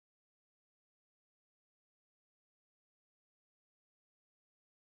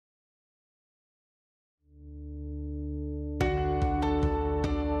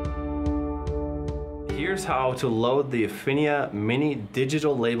Here's how to load the Afinia Mini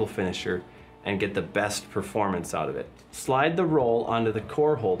digital label finisher and get the best performance out of it. Slide the roll onto the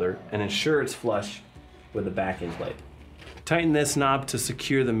core holder and ensure it's flush with the backing plate. Tighten this knob to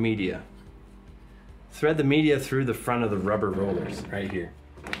secure the media. Thread the media through the front of the rubber rollers right here.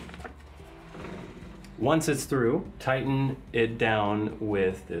 Once it's through, tighten it down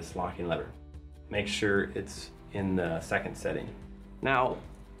with this locking lever. Make sure it's in the second setting. Now,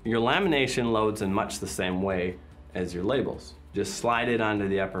 your lamination loads in much the same way as your labels. Just slide it onto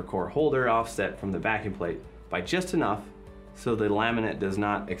the upper core holder offset from the backing plate by just enough so the laminate does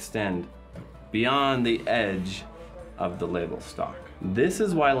not extend beyond the edge of the label stock. This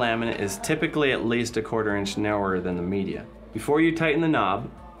is why laminate is typically at least a 1/4 inch narrower than the media. Before you tighten the knob,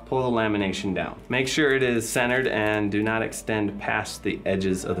 pull the lamination down. Make sure it is centered and do not extend past the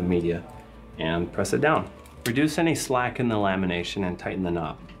edges of the media, and press it down. Reduce any slack in the lamination and tighten the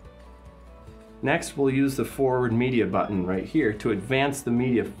knob. Next, we'll use the forward media button right here to advance the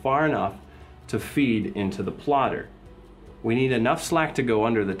media far enough to feed into the plotter. We need enough slack to go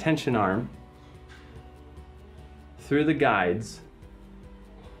under the tension arm, through the guides,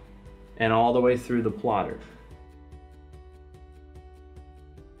 and all the way through the plotter.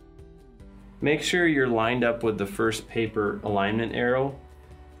 Make sure you're lined up with the first paper alignment arrow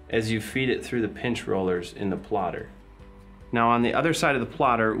as you feed it through the pinch rollers in the plotter. Now on the other side of the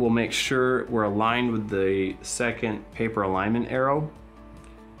plotter, we'll make sure we're aligned with the second paper alignment arrow,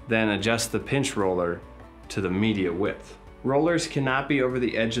 then adjust the pinch roller to the media width. Rollers cannot be over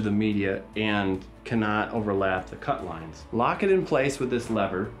the edge of the media and cannot overlap the cut lines. Lock it in place with this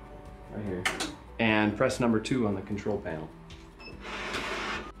lever right here and press number 2 on the control panel.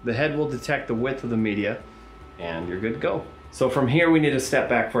 The head will detect the width of the media and you're good to go. So from here we need to step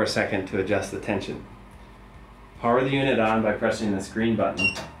back for a second to adjust the tension. Power the unit on by pressing this green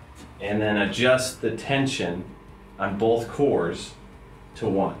button and then adjust the tension on both cores to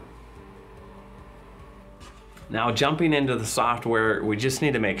 1. Now jumping into the software, we just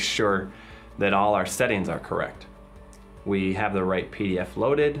need to make sure that all our settings are correct. We have the right PDF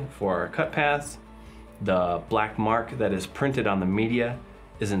loaded for our cut paths. The black mark that is printed on the media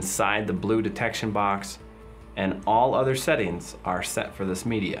is inside the blue detection box, and all other settings are set for this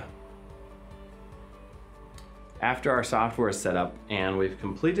media. After our software is set up and we've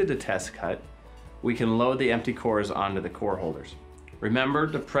completed the test cut, we can load the empty cores onto the core holders. Remember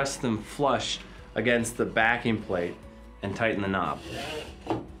to press them flush against the backing plate and tighten the knob.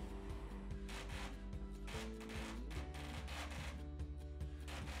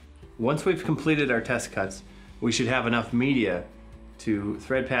 Once we've completed our test cuts, we should have enough media to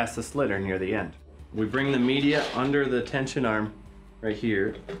thread past the slitter near the end. We bring the media under the tension arm right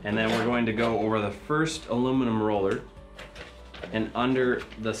here, and then we're going to go over the first aluminum roller and under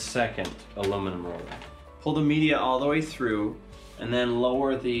the second aluminum roller. Pull the media all the way through and then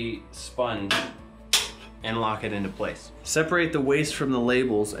lower the sponge and lock it into place. Separate the waste from the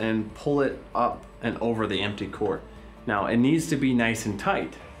labels and pull it up and over the empty core. Now it needs to be nice and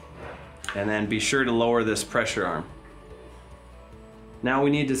tight, and then be sure to lower this pressure arm. Now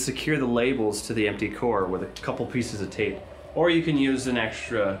we need to secure the labels to the empty core with a couple pieces of tape, or you can use an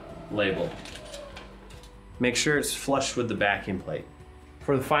extra label. Make sure it's flush with the backing plate.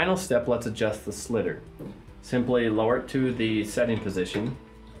 For the final step, let's adjust the slitter. Simply lower it to the setting position,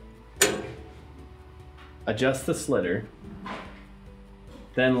 adjust the slitter,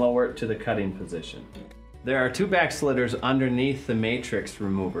 then lower it to the cutting position. There are 2 back slitters underneath the matrix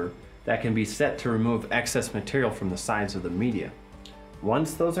remover that can be set to remove excess material from the sides of the media.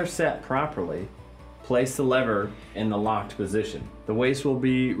 Once those are set properly, place the lever in the locked position. The waste will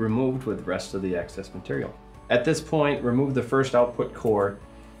be removed with the rest of the excess material. At this point, remove the first output core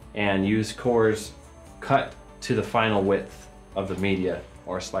and use cores cut to the final width of the media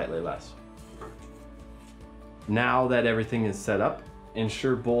or slightly less. Now that everything is set up,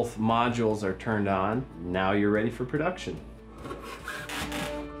 ensure both modules are turned on. Now you're ready for production.